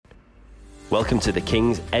Welcome to the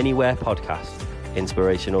King's Anywhere podcast,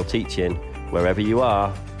 inspirational teaching wherever you are,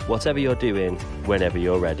 whatever you're doing, whenever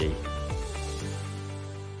you're ready.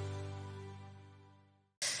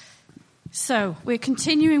 So we're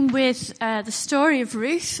continuing with the story of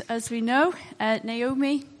Ruth. As we know,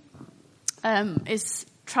 Naomi is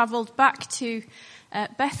travelled back to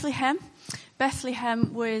Bethlehem.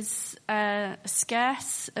 Bethlehem was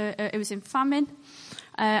scarce, it was in famine,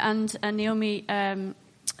 and Naomi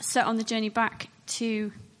set on the journey back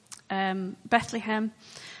to Bethlehem.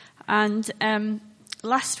 And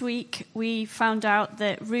last week we found out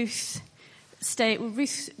that Ruth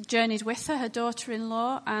journeyed with her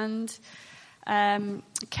daughter-in-law, and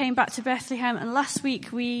came back to Bethlehem. And last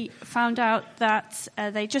week we found out that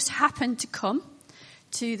they just happened to come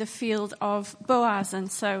to the field of Boaz.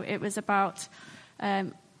 And so it was about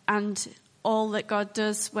and all that God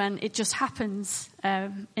does when it just happens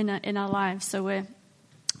in our lives. So we're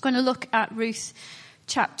going to look at Ruth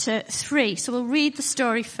chapter 3. So we'll read the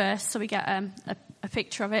story first so we get a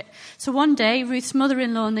picture of it. So one day, Ruth's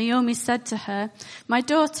mother-in-law, Naomi, said to her, "My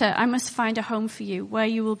daughter, I must find a home for you where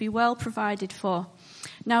you will be well provided for.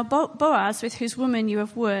 Now Boaz, with whose woman you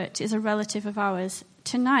have worked, is a relative of ours.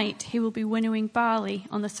 Tonight he will be winnowing barley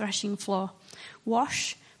on the threshing floor.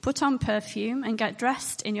 Wash, put on perfume, and get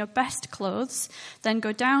dressed in your best clothes. Then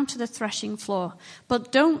go down to the threshing floor.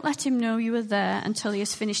 But don't let him know you are there until he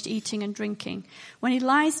has finished eating and drinking. When he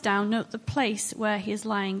lies down, note the place where he is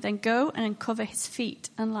lying. Then go and uncover his feet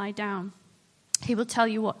and lie down. He will tell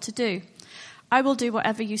you what to do." "I will do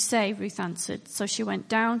whatever you say," Ruth answered. So she went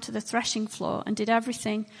down to the threshing floor and did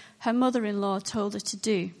everything her mother-in-law told her to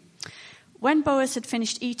do. When Boaz had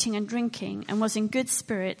finished eating and drinking and was in good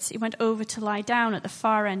spirits, he went over to lie down at the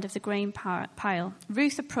far end of the grain pile.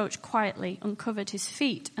 Ruth approached quietly, uncovered his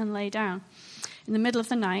feet, and lay down. In the middle of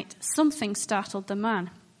the night, something startled the man.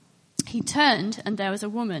 He turned, and there was a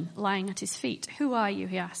woman lying at his feet. "Who are you?"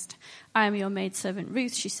 he asked. "I am your maidservant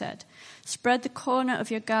Ruth," she said. "Spread the corner of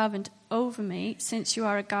your garment over me, since you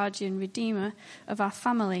are a guardian redeemer of our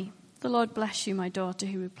family." "The Lord bless you, my daughter,"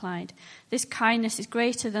 he replied. "This kindness is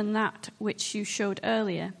greater than that which you showed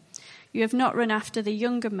earlier. You have not run after the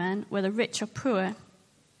younger men, whether rich or poor.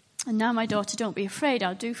 And now, my daughter, don't be afraid.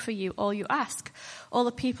 I'll do for you all you ask. All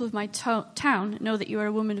the people of my town know that you are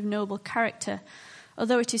a woman of noble character.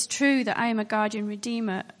 Although it is true that I am a guardian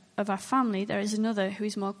redeemer of our family, there is another who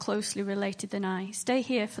is more closely related than I. Stay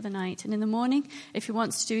here for the night, and in the morning, if he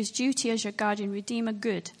wants to do his duty as your guardian redeemer,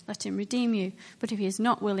 good, let him redeem you. But if he is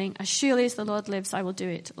not willing, as surely as the Lord lives, I will do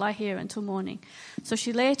it. Lie here until morning." So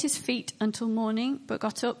she lay at his feet until morning, but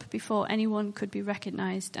got up before anyone could be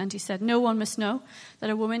recognized. And he said, "No one must know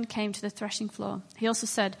that a woman came to the threshing floor." He also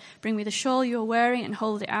said, "Bring me the shawl you are wearing and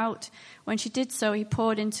hold it out." When she did so, he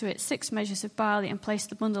poured into it 6 measures of barley and placed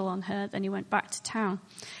the bundle on her. Then he went back to town.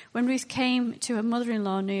 When Ruth came to her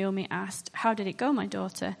mother-in-law, Naomi asked, "How did it go, my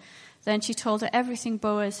daughter?" Then she told her everything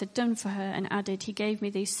Boaz had done for her and added, "He gave me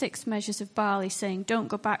these 6 measures of barley, saying, 'Don't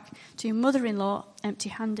go back to your mother-in-law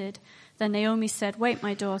empty-handed.'" Then Naomi said, "Wait,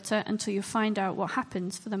 my daughter, until you find out what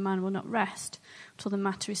happens, for the man will not rest until the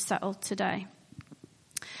matter is settled today."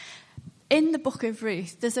 In the book of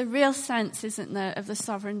Ruth, there's a real sense, isn't there, of the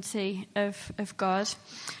sovereignty of God.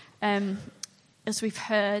 As we've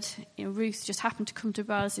heard, Ruth just happened to come to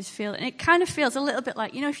Boaz's field. And it kind of feels a little bit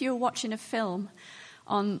like, if you were watching a film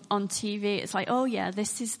on TV, it's like, oh yeah,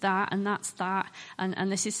 this is that, and that's that,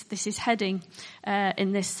 and this is heading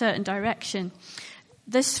in this certain direction.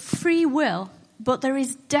 There's free will, but there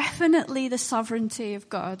is definitely the sovereignty of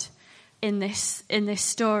God in this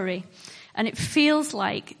story. And it feels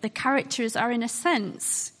like the characters are, in a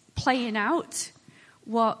sense, playing out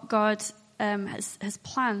what God has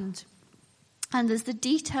planned. And there's the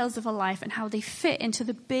details of a life and how they fit into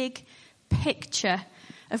the big picture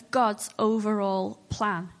of God's overall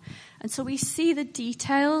plan. And so we see the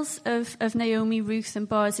details of Naomi, Ruth, and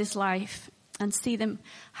Boaz's life and see them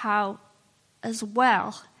how, as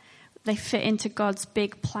well, they fit into God's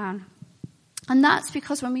big plan. And that's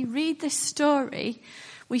because when we read this story,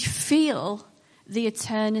 we feel the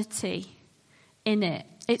eternity in it.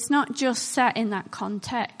 It's not just set in that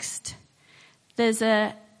context. There's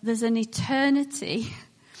an eternity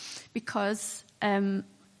because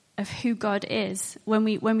of who God is when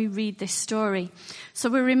we read this story. So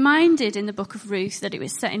we're reminded in the book of Ruth that it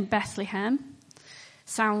was set in Bethlehem.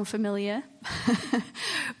 Sound familiar?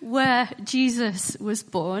 Where Jesus was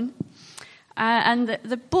born. And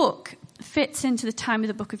the book fits into the time of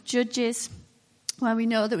the book of Judges, where we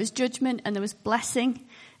know there was judgment and there was blessing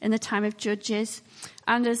in the time of Judges.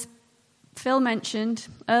 And as Phil mentioned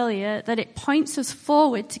earlier, that it points us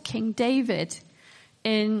forward to King David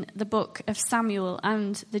in the book of Samuel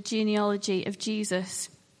and the genealogy of Jesus.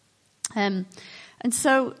 And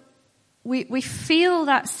so we feel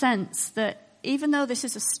that sense that even though this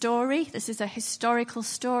is a story, this is a historical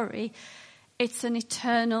story, it's an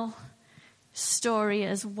eternal story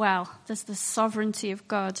as well. There's the sovereignty of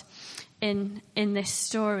God in this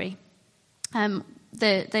story.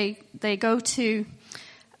 They go to,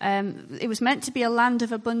 it was meant to be a land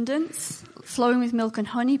of abundance, flowing with milk and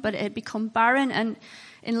honey, but it had become barren. And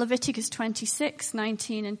in Leviticus 26,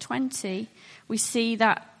 19 and 20, we see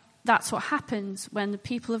that that's what happens when the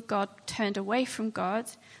people of God turned away from God.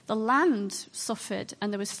 The land suffered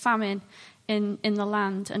and there was famine in the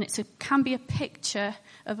land. And it can be a picture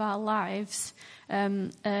of our lives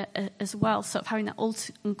as well, sort of having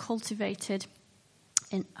that uncultivated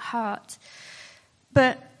in heart.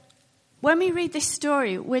 But when we read this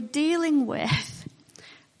story, we're dealing with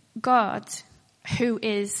God who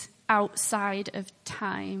is outside of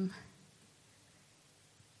time.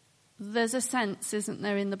 There's a sense, isn't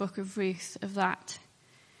there, in the book of Ruth of that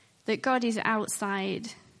God is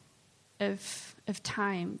outside of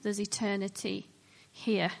time. There's eternity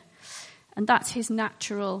here. And that's his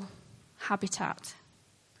natural habitat.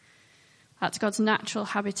 That's God's natural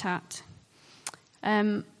habitat.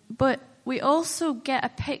 But we also get a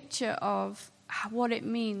picture of what it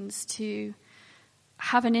means to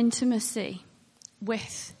have an intimacy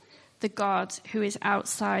with the God who is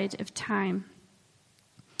outside of time.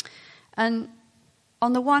 And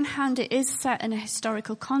on the one hand, it is set in a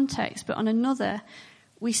historical context, but on another,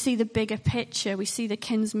 we see the bigger picture. We see the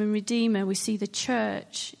kinsman redeemer, we see the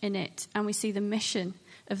church in it, and we see the mission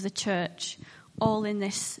of the church, all in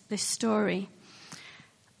this story.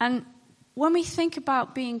 And when we think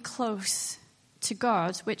about being close to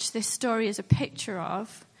God, which this story is a picture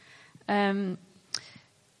of, there's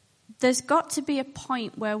got to be a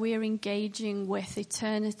point where we're engaging with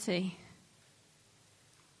eternity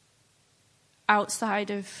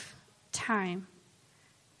outside of time.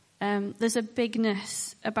 There's a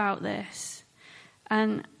bigness about this.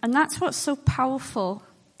 And that's what's so powerful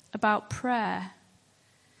about prayer.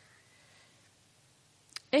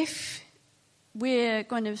 If we're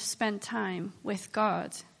going to spend time with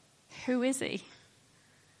God, who is he?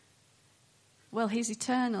 Well, he's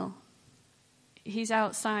eternal. He's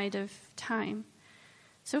outside of time.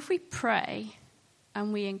 So if we pray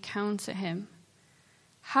and we encounter him,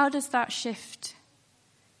 how does that shift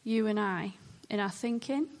you and I in our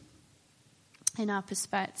thinking, in our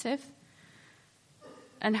perspective,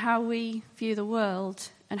 and how we view the world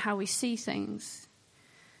and how we see things?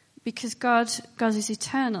 Because God is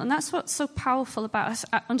eternal. And that's what's so powerful about us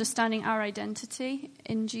understanding our identity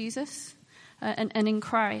in Jesus and in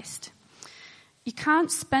Christ. You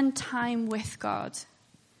can't spend time with God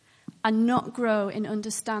and not grow in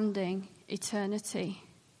understanding eternity.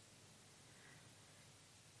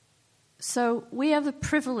 So we have the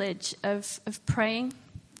privilege of praying,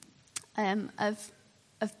 of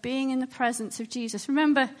being in the presence of Jesus.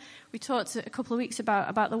 Remember, we talked a couple of weeks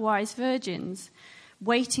about the wise virgins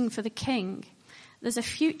waiting for the king. There's a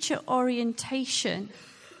future orientation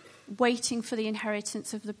waiting for the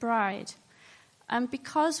inheritance of the bride. And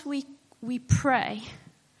because we pray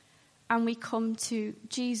and we come to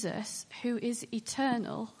Jesus, who is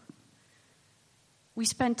eternal, we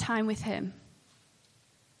spend time with him.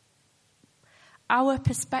 Our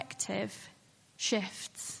perspective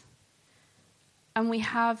shifts, and we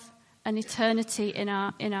have an eternity in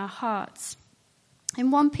our hearts.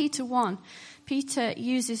 In 1 Peter 1, Peter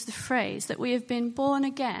uses the phrase that we have been born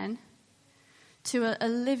again to a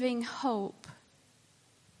living hope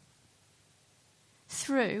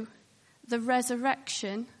through the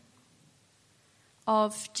resurrection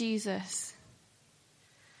of Jesus.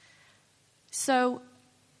 So,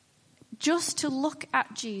 just to look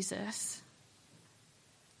at Jesus,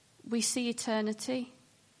 we see eternity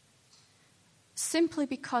simply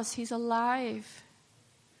because he's alive.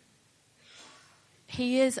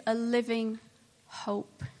 He is a living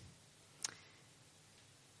hope.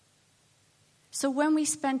 So when we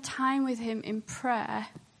spend time with him in prayer,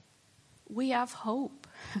 we have hope.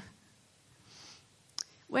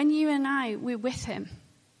 When you and we're with him,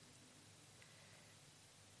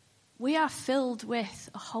 we are filled with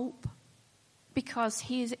a hope because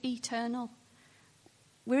he is eternal.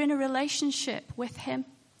 We're in a relationship with him.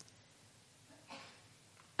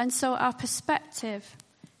 And so our perspective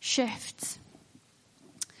shifts.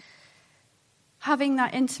 Having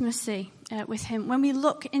that intimacy with him. When we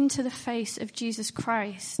look into the face of Jesus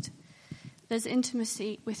Christ, there's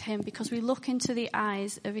intimacy with him because we look into the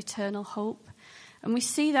eyes of eternal hope. And we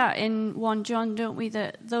see that in 1 John, don't we?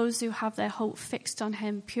 That those who have their hope fixed on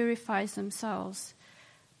him purifies themselves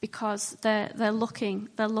because they're looking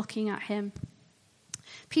at him.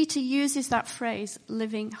 Peter uses that phrase,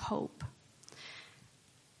 living hope.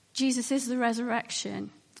 Jesus is the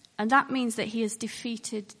resurrection, and that means that he has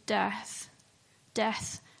defeated death.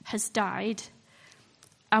 Death has died,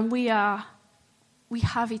 and we have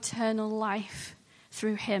eternal life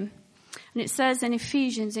through him. And it says in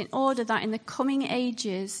Ephesians, in order that in the coming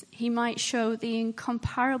ages he might show the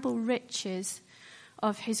incomparable riches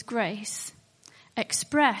of his grace,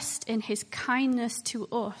 expressed in his kindness to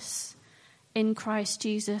us in Christ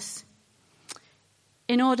Jesus.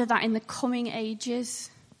 In order that in the coming ages,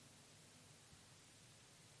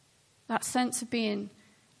 that sense of being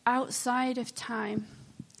outside of time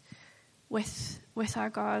with our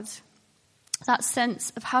God, that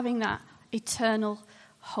sense of having that eternal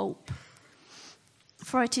hope.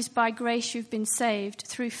 For it is by grace you've been saved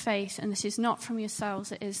through faith, and this is not from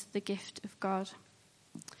yourselves, it is the gift of God.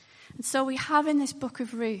 And so we have in this book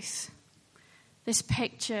of Ruth this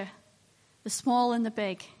picture, the small and the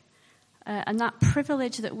big, and that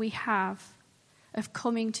privilege that we have of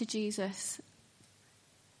coming to Jesus,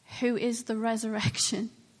 who is the resurrection.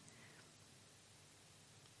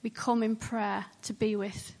 We come in prayer to be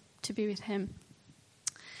with him.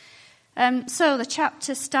 So the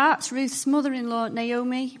chapter starts, Ruth's mother-in-law,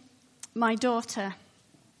 Naomi, my daughter.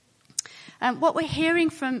 What we're hearing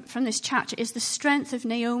from this chapter is the strength of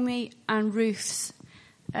Naomi and Ruth's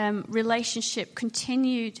relationship,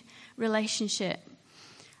 continued relationship.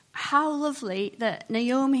 How lovely that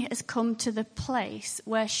Naomi has come to the place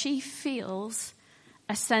where she feels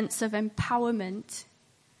a sense of empowerment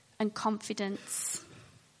and confidence.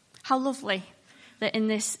 How lovely that in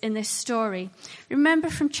this story. Remember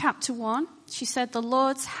from chapter 1, she said, the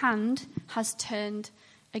Lord's hand has turned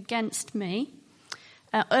against me,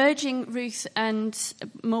 urging Ruth and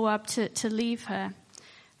Moab to leave her.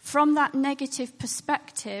 From that negative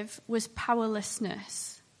perspective was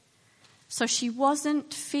powerlessness. So she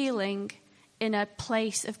wasn't feeling in a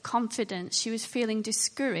place of confidence. She was feeling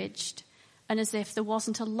discouraged and as if there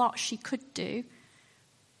wasn't a lot she could do,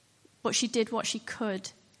 but she did what she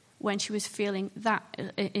could when she was feeling that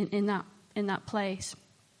in that place.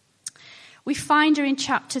 We find her in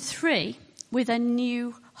chapter 3 with a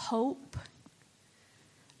new hope,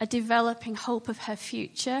 a developing hope of her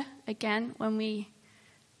future. Again, when we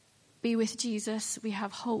be with Jesus, we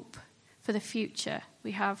have hope for the future.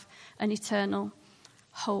 We have an eternal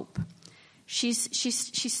hope. She's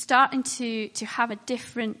starting to have a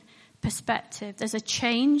different perspective. There's a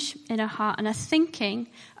change in her heart and a thinking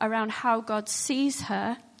around how God sees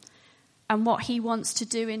her and what he wants to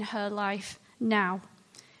do in her life now.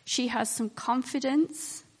 She has some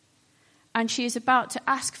confidence, and she is about to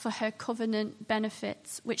ask for her covenant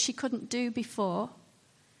benefits, which she couldn't do before.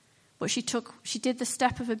 But she did the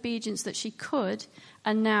step of obedience that she could,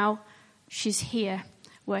 and now she's here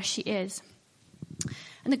where she is.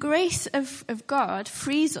 And the grace of God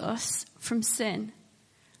frees us from sin,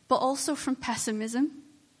 but also from pessimism,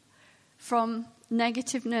 from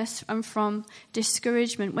negativeness, and from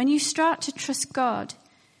discouragement. When you start to trust God,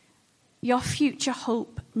 your future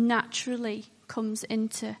hope naturally comes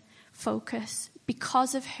into focus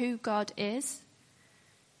because of who God is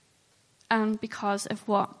and because of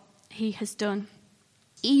what he has done.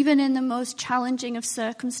 Even in the most challenging of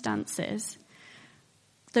circumstances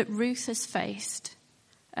that Ruth has faced,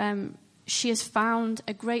 she has found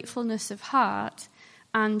a gratefulness of heart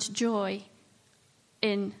and joy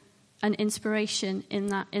in an inspiration in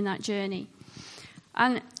that journey.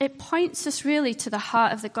 And it points us really to the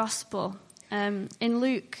heart of the gospel. In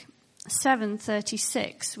Luke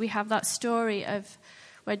 7:36, we have that story of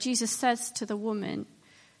where Jesus says to the woman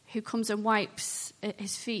who comes and wipes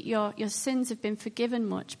his feet, your sins have been forgiven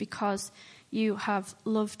much because you have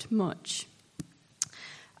loved much.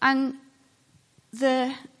 And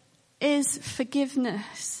there is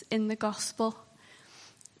forgiveness in the gospel.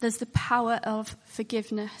 There's the power of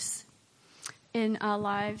forgiveness in our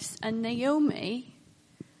lives. And Naomi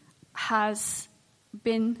has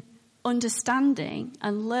been understanding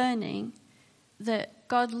and learning that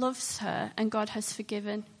God loves her and God has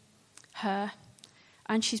forgiven her.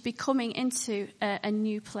 And she's becoming into a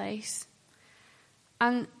new place.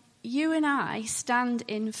 And you and I stand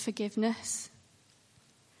in forgiveness,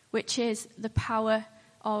 which is the power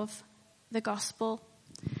of the gospel,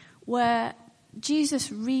 where Jesus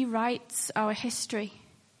rewrites our history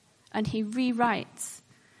and he rewrites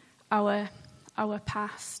our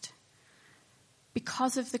past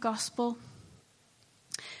because of the gospel.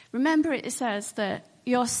 Remember, it says that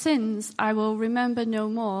your sins I will remember no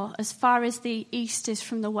more. As far as the east is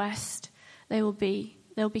from the west, they'll be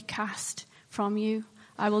cast from you.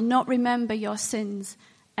 I will not remember your sins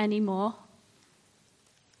anymore.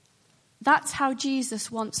 That's how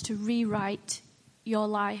Jesus wants to rewrite your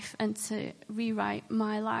life and to rewrite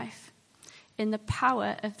my life, in the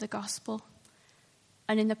power of the gospel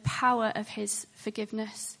and in the power of his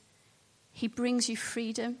forgiveness. He brings you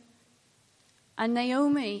freedom. And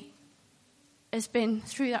Naomi has been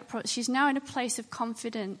through that process. She's now in a place of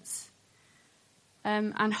confidence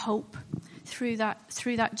and hope through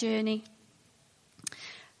that journey.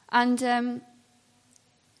 And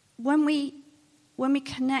when we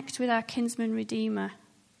connect with our kinsman redeemer,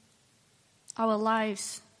 our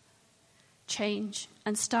lives change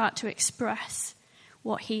and start to express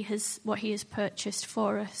what he has purchased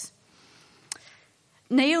for us.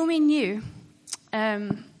 Naomi knew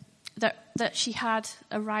that she had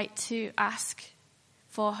a right to ask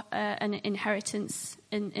for an inheritance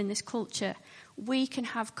in this culture. We can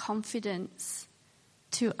have confidence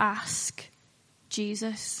to ask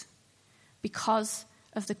Jesus because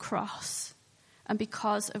of the cross and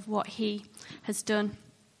because of what he has done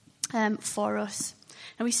for us.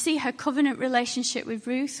 And we see her covenant relationship with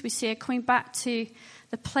Ruth. We see her coming back to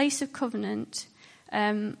the place of covenant,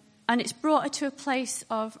 and it's brought her to a place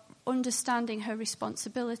of understanding her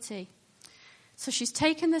responsibility. So she's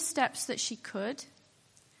taken the steps that she could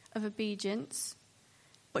of obedience,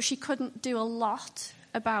 but she couldn't do a lot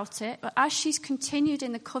about it. But as she's continued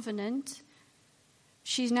in the covenant,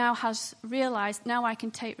 she now has realized, now I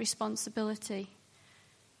can take responsibility.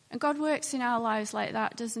 And God works in our lives like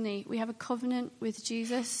that, doesn't he? We have a covenant with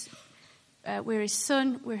Jesus. We're his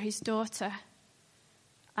son, we're his daughter.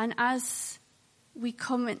 And as we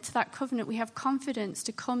come into that covenant, we have confidence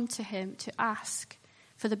to come to him to ask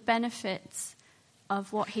for the benefits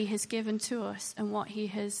of what he has given to us and what he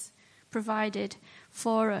has provided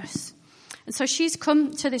for us. And so she's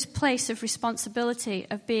come to this place of responsibility,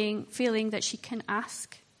 of feeling that she can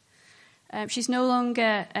ask. She's no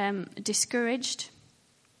longer discouraged.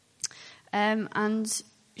 And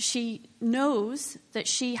she knows that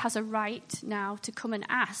she has a right now to come and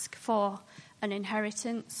ask for an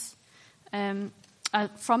inheritance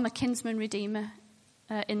from a kinsman redeemer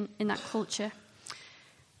in that culture.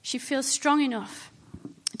 She feels strong enough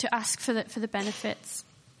to ask for the benefits.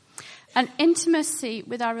 And intimacy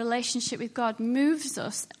with our relationship with God moves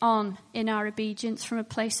us on in our obedience from a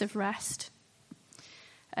place of rest.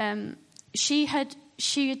 She had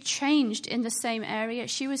changed in the same area.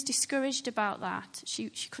 She was discouraged about that. She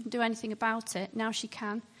couldn't do anything about it. Now she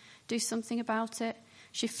can do something about it.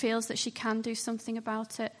 She feels that she can do something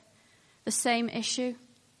about it. The same issue.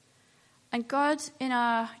 And God, in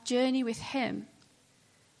our journey with him,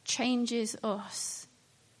 changes us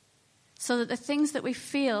so that the things that we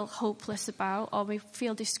feel hopeless about or we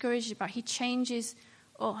feel discouraged about, he changes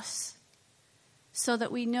us so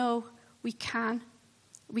that we know we can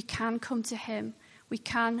come to him. We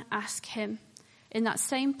can ask him in that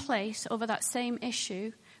same place over that same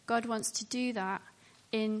issue. God wants to do that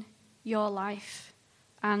in your life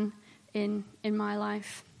and in my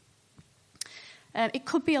life. It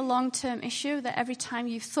could be a long-term issue that every time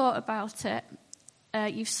you've thought about it,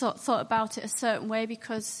 you've thought about it a certain way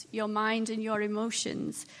because your mind and your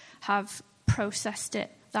emotions have processed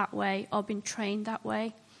it that way or been trained that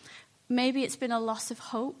way. Maybe it's been a loss of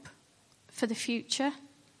hope for the future.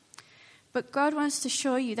 But God wants to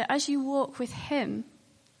show you that as you walk with him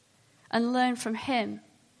and learn from him,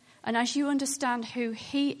 and as you understand who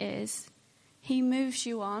he is, he moves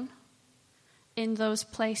you on in those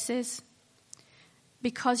places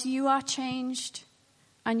because you are changed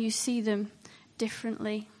and you see them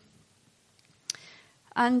differently.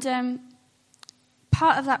 And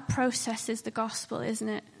part of that process is the gospel, isn't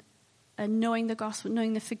it? And knowing the gospel,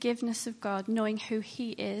 knowing the forgiveness of God, knowing who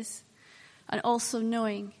he is, and also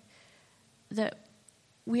knowing that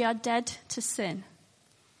we are dead to sin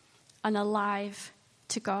and alive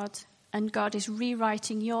to God. And God is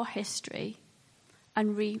rewriting your history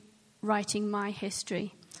and rewriting my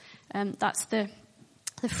history. That's the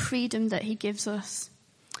freedom that he gives us.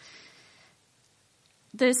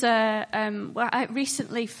 There's I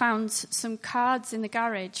recently found some cards in the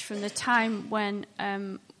garage from the time when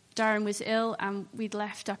Darren was ill and we'd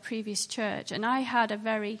left our previous church. And I had a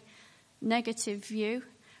very negative view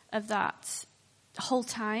of that whole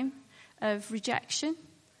time of rejection.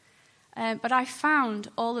 But I found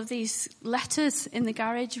all of these letters in the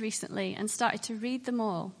garage recently and started to read them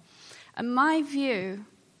all. And my view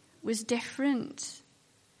was different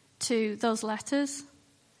to those letters.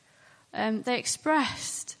 They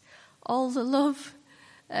expressed all the love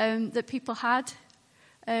that people had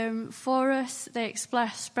for us. They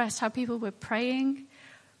expressed how people were praying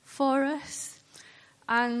for us.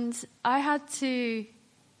 And I had to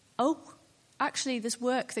actually there's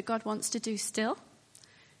work that God wants to do still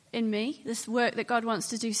in me. This work that God wants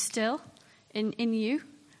to do still in you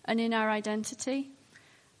and in our identity.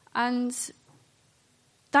 And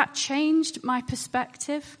that changed my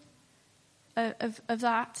perspective of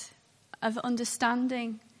that, of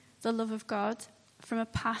understanding the love of God from a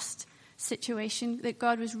past situation, that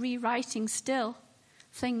God was rewriting still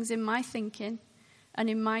things in my thinking and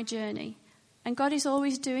in my journey. And God is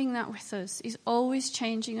always doing that with us. He's always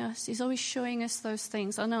changing us. He's always showing us those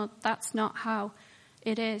things. Oh no, that's not how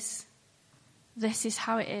it is. This is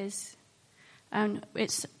how it is. And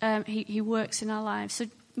it's he works in our lives. So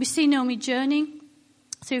we see Naomi journeying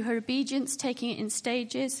through her obedience, taking it in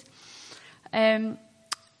stages.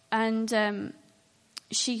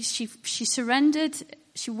 She surrendered.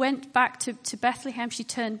 She went back to Bethlehem. She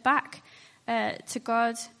turned back to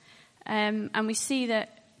God. And we see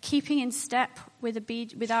that keeping in step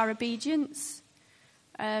with our obedience,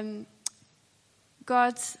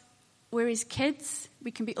 God, we're his kids.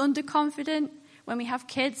 We can be underconfident. When we have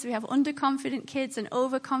kids, we have underconfident kids and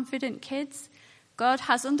overconfident kids. God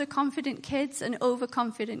has underconfident kids and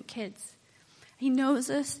overconfident kids. He knows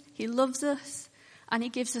us, he loves us, and he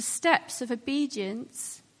gives us steps of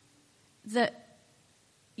obedience that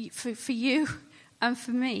for you and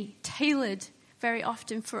for me, tailored very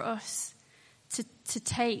often for us to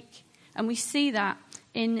take. And we see that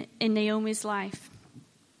in Naomi's life,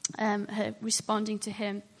 her responding to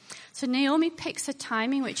him. So Naomi picks a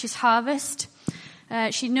timing, which is harvest.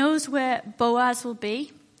 She knows where Boaz will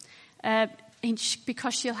be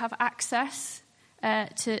because she'll have access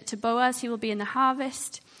to Boaz. He will be in the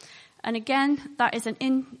harvest. And again,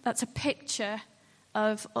 that's a picture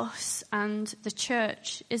of us and the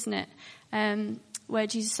church, isn't it? Where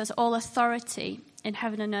Jesus says, all authority in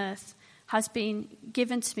heaven and earth has been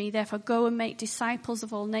given to me. Therefore, go and make disciples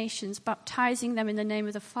of all nations, baptizing them in the name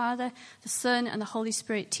of the Father, the Son, and the Holy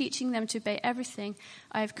Spirit, teaching them to obey everything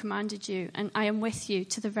I have commanded you. And I am with you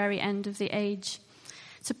to the very end of the age.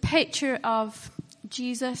 It's a picture of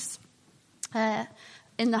Jesus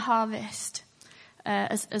in the harvest,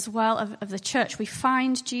 as well of the church. We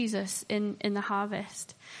find Jesus in the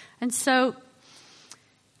harvest. And so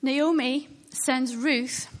Naomi sends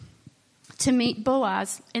Ruth to meet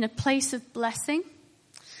Boaz in a place of blessing,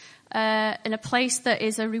 in a place that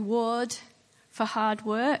is a reward for hard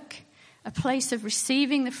work, a place of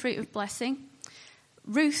receiving the fruit of blessing.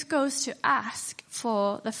 Ruth goes to ask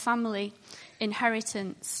for the family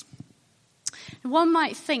inheritance. One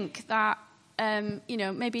might think that,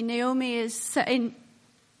 maybe Naomi is setting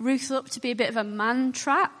Ruth up to be a bit of a man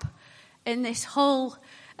trap in this whole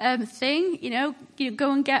thing,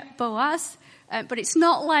 go and get Boaz. But it's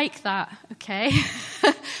not like that, okay?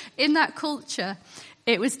 In that culture,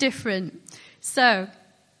 it was different. So,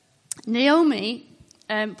 Naomi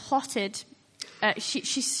plotted.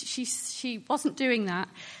 She wasn't doing that.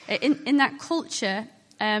 In that culture,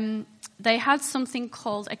 they had something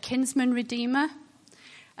called a kinsman redeemer,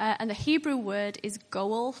 and the Hebrew word is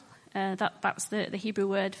goel. That's the Hebrew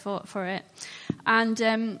word for it. And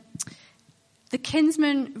the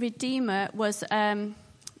kinsman redeemer was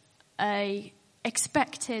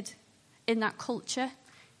expected in that culture.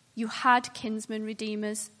 You had kinsman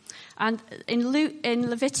redeemers. And in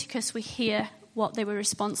Leviticus, we hear what they were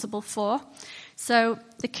responsible for. So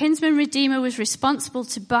the kinsman redeemer was responsible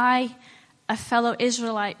to buy a fellow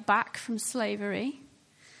Israelite back from slavery.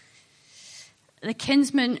 The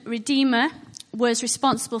kinsman redeemer was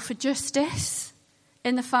responsible for justice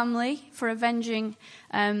in the family, for avenging.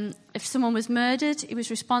 If someone was murdered, he was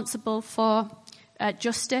responsible for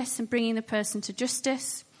justice and bringing the person to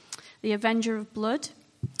justice, the avenger of blood.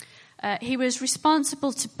 He was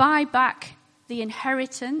responsible to buy back the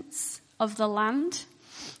inheritance of the land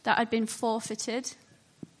that had been forfeited.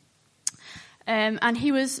 And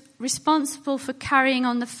he was responsible for carrying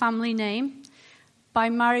on the family name by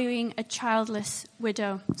marrying a childless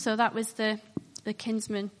widow. So that was the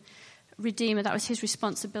kinsman redeemer. That was his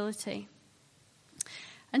responsibility.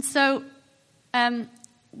 And so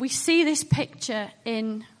we see this picture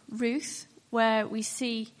in Ruth, where we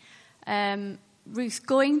see Ruth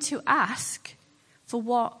going to ask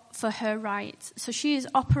for her right. So she is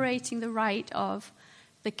operating the right of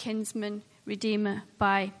the kinsman redeemer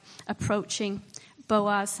by approaching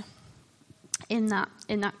Boaz in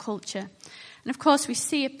that culture. And of course, we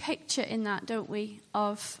see a picture in that, don't we,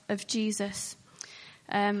 of Jesus.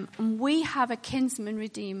 And we have a kinsman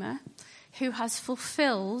redeemer who has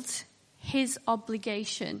fulfilled his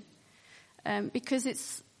obligation, because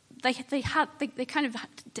they kind of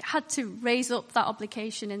had to raise up that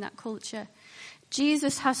obligation in that culture.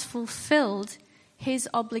 Jesus has fulfilled his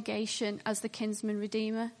obligation as the kinsman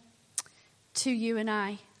redeemer. to you and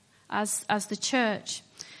I as the church.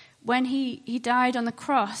 When he died on the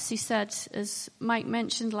cross, he said, as Mike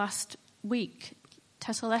mentioned last week,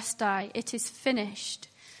 Tetelestai, it is finished,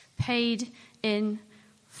 paid in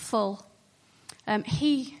full.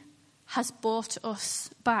 He has bought us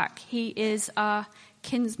back. He is our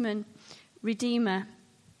kinsman redeemer.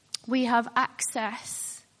 We have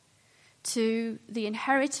access to the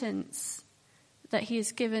inheritance that he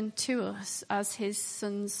has given to us as his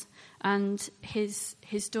sons and his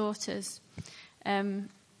daughters. We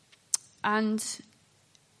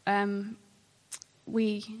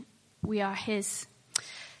are his.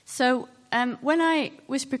 So when I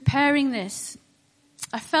was preparing this,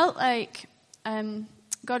 I felt like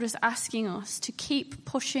God was asking us to keep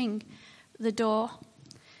pushing the door.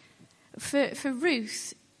 For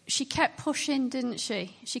Ruth, she kept pushing, didn't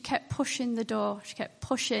she? She kept pushing the door. She kept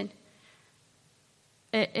pushing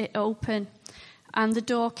it open. And the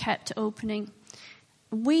door kept opening.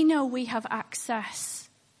 We know we have access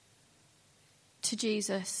to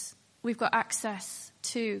Jesus. We've got access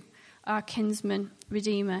to our kinsman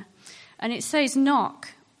redeemer. And it says, knock,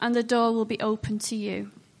 and the door will be open to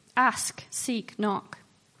you. Ask, seek, knock.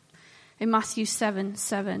 In Matthew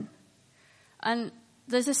 7:7. And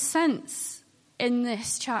there's a sense in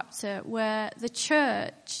this chapter where the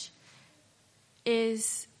church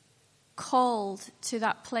is called to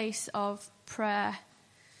that place of prayer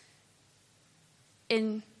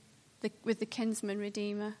with the kinsman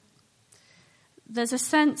redeemer. There's a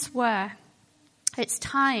sense where it's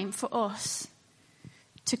time for us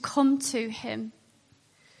to come to him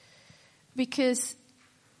because,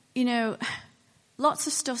 lots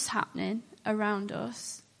of stuff's happening around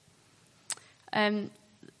us.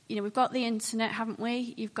 We've got the internet, haven't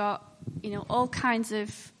we? You've got, all kinds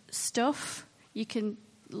of stuff you can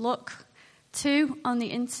look to on the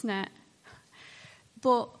internet.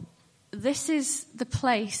 But this is the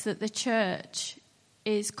place that the church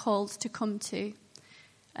is called to come to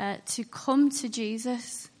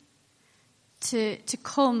Jesus, to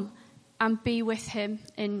come and be with him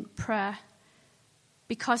in prayer,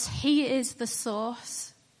 because he is the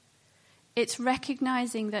source. It's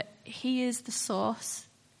recognizing that he is the source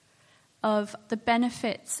of the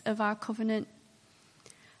benefits of our covenant.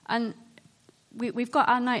 And we've got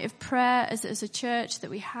our night of prayer as a church that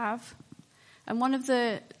we have. And one of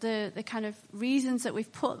the kind of reasons that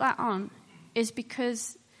we've put that on is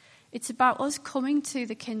because it's about us coming to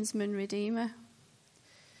the kinsman redeemer.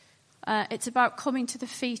 It's about coming to the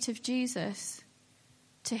feet of Jesus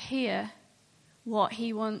to hear what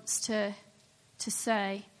he wants to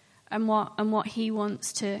say and what he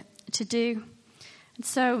wants to do. And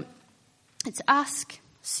so it's ask,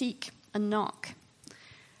 seek, and knock.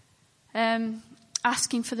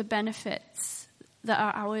 Asking for the benefits that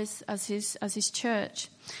are ours as his church.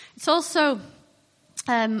 It's also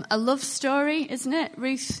a love story, isn't it?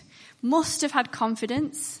 Ruth must have had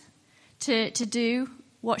confidence to do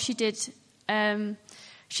what she did.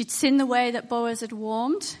 She'd seen the way that Boaz had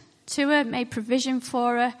warmed to her, made provision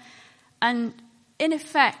for her, and in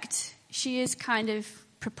effect, she is kind of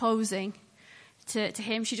proposing to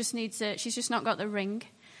him. She's just not got the ring.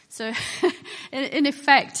 So, in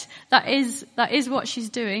effect, that is what she's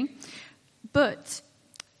doing. But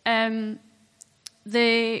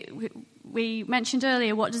we mentioned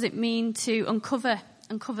earlier, what does it mean to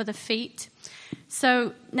uncover the feet?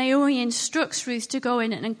 So Naomi instructs Ruth to go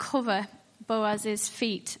in and uncover Boaz's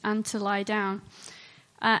feet and to lie down.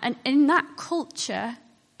 And in that culture,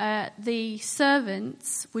 the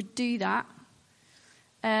servants would do that,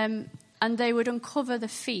 and they would uncover the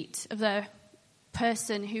feet of the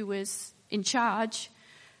person who was in charge,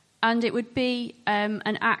 and it would be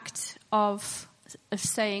an act of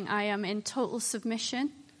saying, I am in total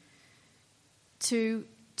submission to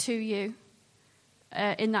you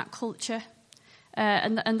in that culture.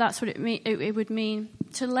 And that's what it would mean,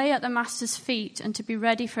 to lay at the master's feet and to be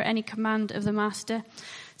ready for any command of the master.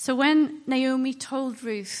 So when Naomi told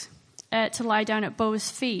Ruth to lie down at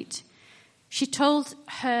Boaz's feet, she told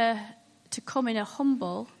her to come in a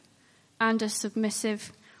humble and a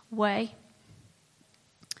submissive way.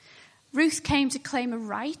 Ruth came to claim a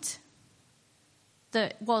right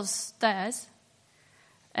that was theirs,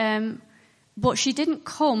 but she didn't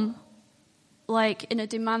come like in a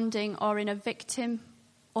demanding or in a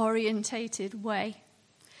victim-orientated way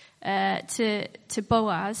to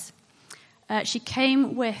Boaz. She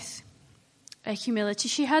came with a humility.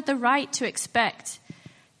 She had the right to expect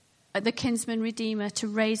the kinsman redeemer to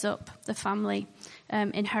raise up the family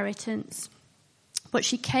inheritance. But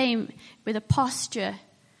she came with a posture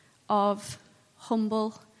of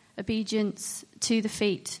humble obedience to the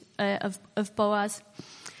feet of Boaz.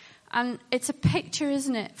 And it's a picture,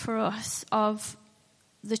 isn't it, for us of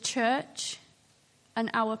the church and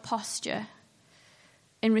our posture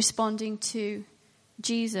in responding to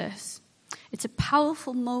Jesus. It's a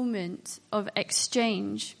powerful moment of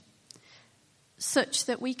exchange such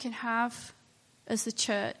that we can have, as the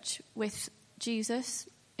church, with Jesus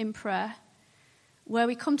in prayer, where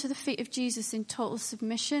we come to the feet of Jesus in total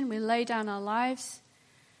submission, we lay down our lives,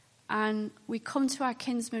 and we come to our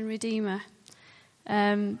kinsman redeemer,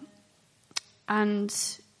 and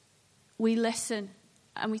we listen,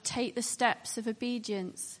 and we take the steps of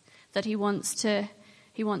obedience that he wants to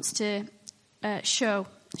show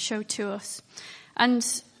to us.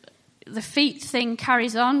 And the feet thing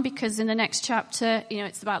carries on, because in the next chapter,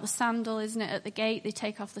 it's about the sandal, isn't it? At the gate, they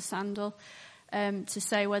take off the sandal to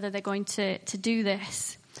say whether they're going to do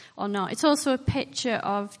this or not. It's also a picture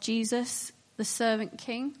of Jesus, the servant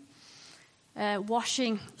king,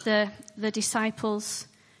 washing the disciples'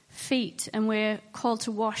 feet, and we're called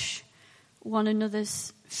to wash one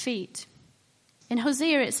another's feet. In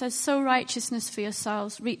Hosea it says, sow righteousness for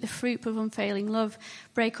yourselves, reap the fruit of unfailing love,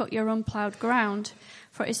 break up your unplowed ground,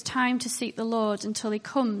 for it is time to seek the Lord until he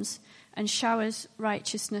comes and showers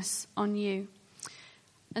righteousness on you.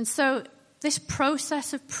 And so this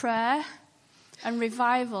process of prayer and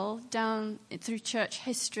revival down through church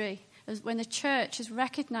history, as when the church has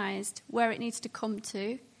recognized where it needs to come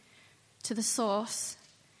to the source,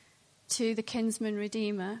 to the kinsman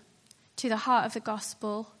redeemer, to the heart of the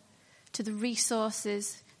gospel, to the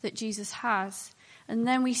resources that Jesus has. And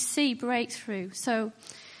then we see breakthrough. So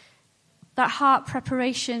that heart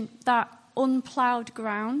preparation, that unplowed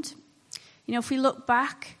ground, if we look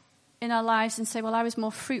back in our lives and say, well, I was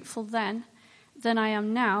more fruitful then than I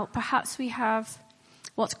am now, perhaps we have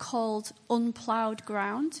what's called unplowed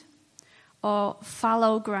ground or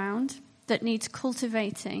fallow ground that needs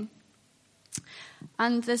cultivating.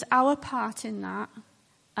 And there's our part in that,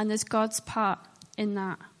 and there's God's part in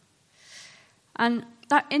that. And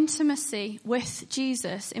that intimacy with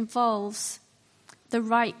Jesus involves the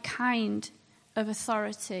right kind of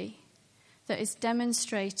authority that is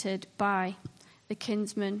demonstrated by the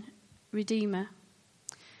kinsman redeemer.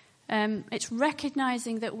 It's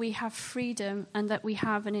recognizing that we have freedom and that we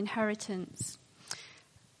have an inheritance.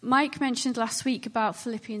 Mike mentioned last week about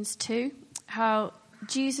Philippians 2, how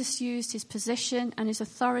Jesus used his position and his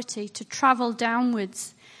authority to travel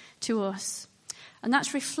downwards to us. And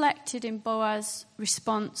that's reflected in Boaz's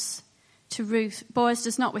response to Ruth. Boaz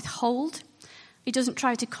does not withhold. He doesn't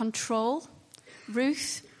try to control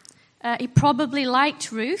Ruth. He probably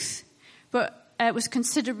liked Ruth, but was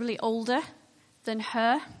considerably older than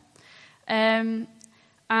her. And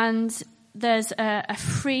there's a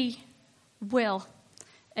free will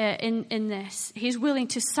in this. He's willing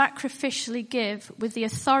to sacrificially give with the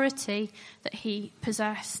authority that he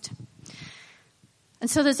possessed. And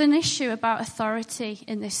so there's an issue about authority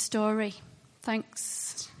in this story.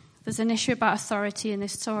 There's an issue about authority in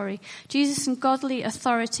this story. Jesus' and godly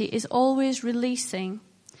authority is always releasing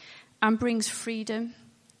and brings freedom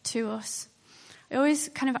to us. I always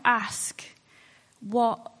kind of ask,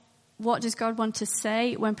 what does God want to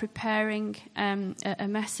say when preparing a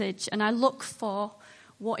message? And I look for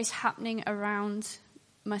what is happening around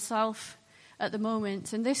myself at the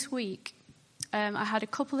moment. And this week, I had a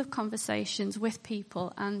couple of conversations with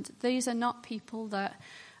people, and these are not people that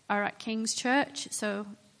are at King's Church, so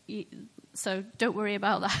don't worry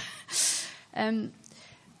about that.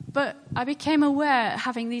 But I became aware,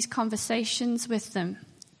 having these conversations with them,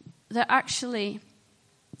 that actually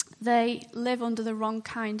they live under the wrong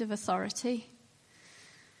kind of authority,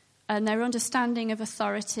 and their understanding of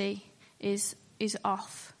authority is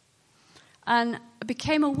off. And I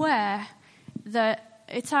became aware that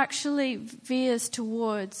it actually veers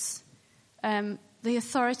towards the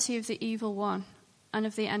authority of the evil one and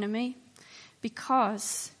of the enemy,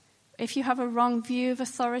 because if you have a wrong view of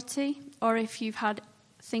authority, or if you've had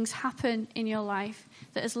things happen in your life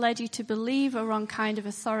that has led you to believe a wrong kind of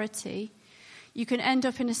authority, you can end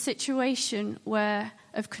up in a situation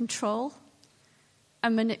of control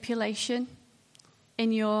and manipulation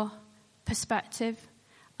in your perspective.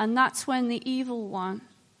 And that's when the evil one,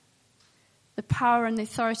 the power and the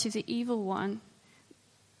authority of the evil one,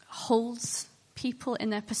 holds people in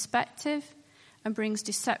their perspective and brings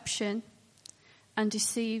deception and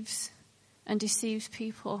deceives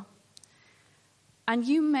people. And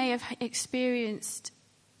you may have experienced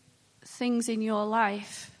things in your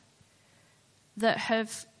life that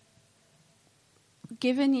have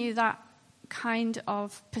given you that kind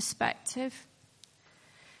of perspective.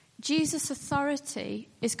 Jesus' authority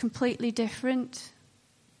is completely different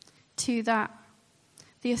to that.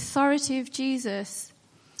 The authority of Jesus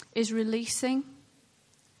is releasing.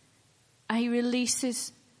 And he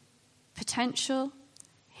releases potential.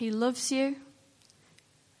 He loves you.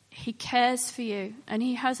 He cares for you. And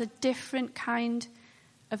he has a different kind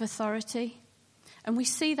of authority. And we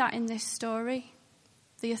see that in this story.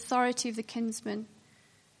 The authority of the kinsman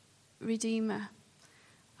redeemer.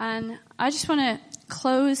 And I just want to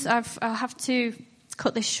close. I'll have to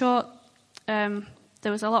cut this short. There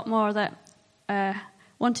was a lot more that I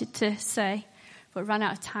wanted to say, but ran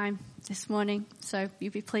out of time this morning, so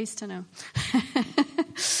you'd be pleased to know.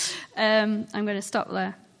 I'm going to stop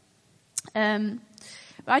there.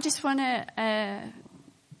 But I just want to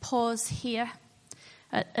pause here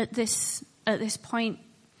at this point.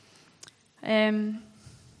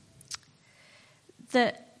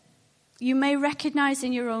 That you may recognize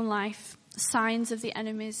in your own life signs of the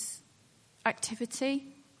enemy's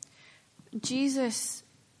activity. Jesus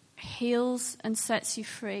heals and sets you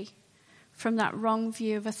free from that wrong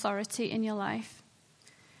view of authority in your life.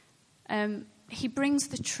 He brings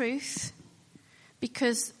the truth,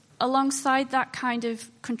 because alongside that kind of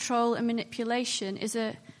control and manipulation is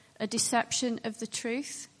a deception of the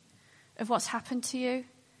truth of what's happened to you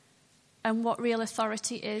and what real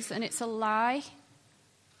authority is. And it's a lie.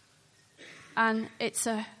 And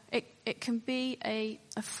it can be a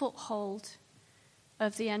foothold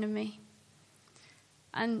of the enemy.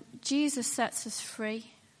 And Jesus sets us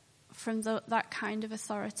free from that kind of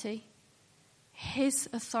authority. His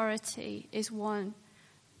authority is one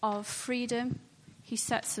of freedom. He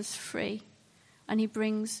sets us free, and he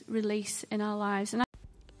brings release in our lives. And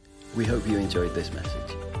we hope you enjoyed this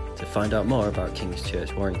message. To find out more about King's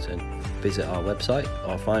Church Warrington, visit our website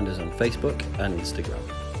or find us on Facebook and Instagram.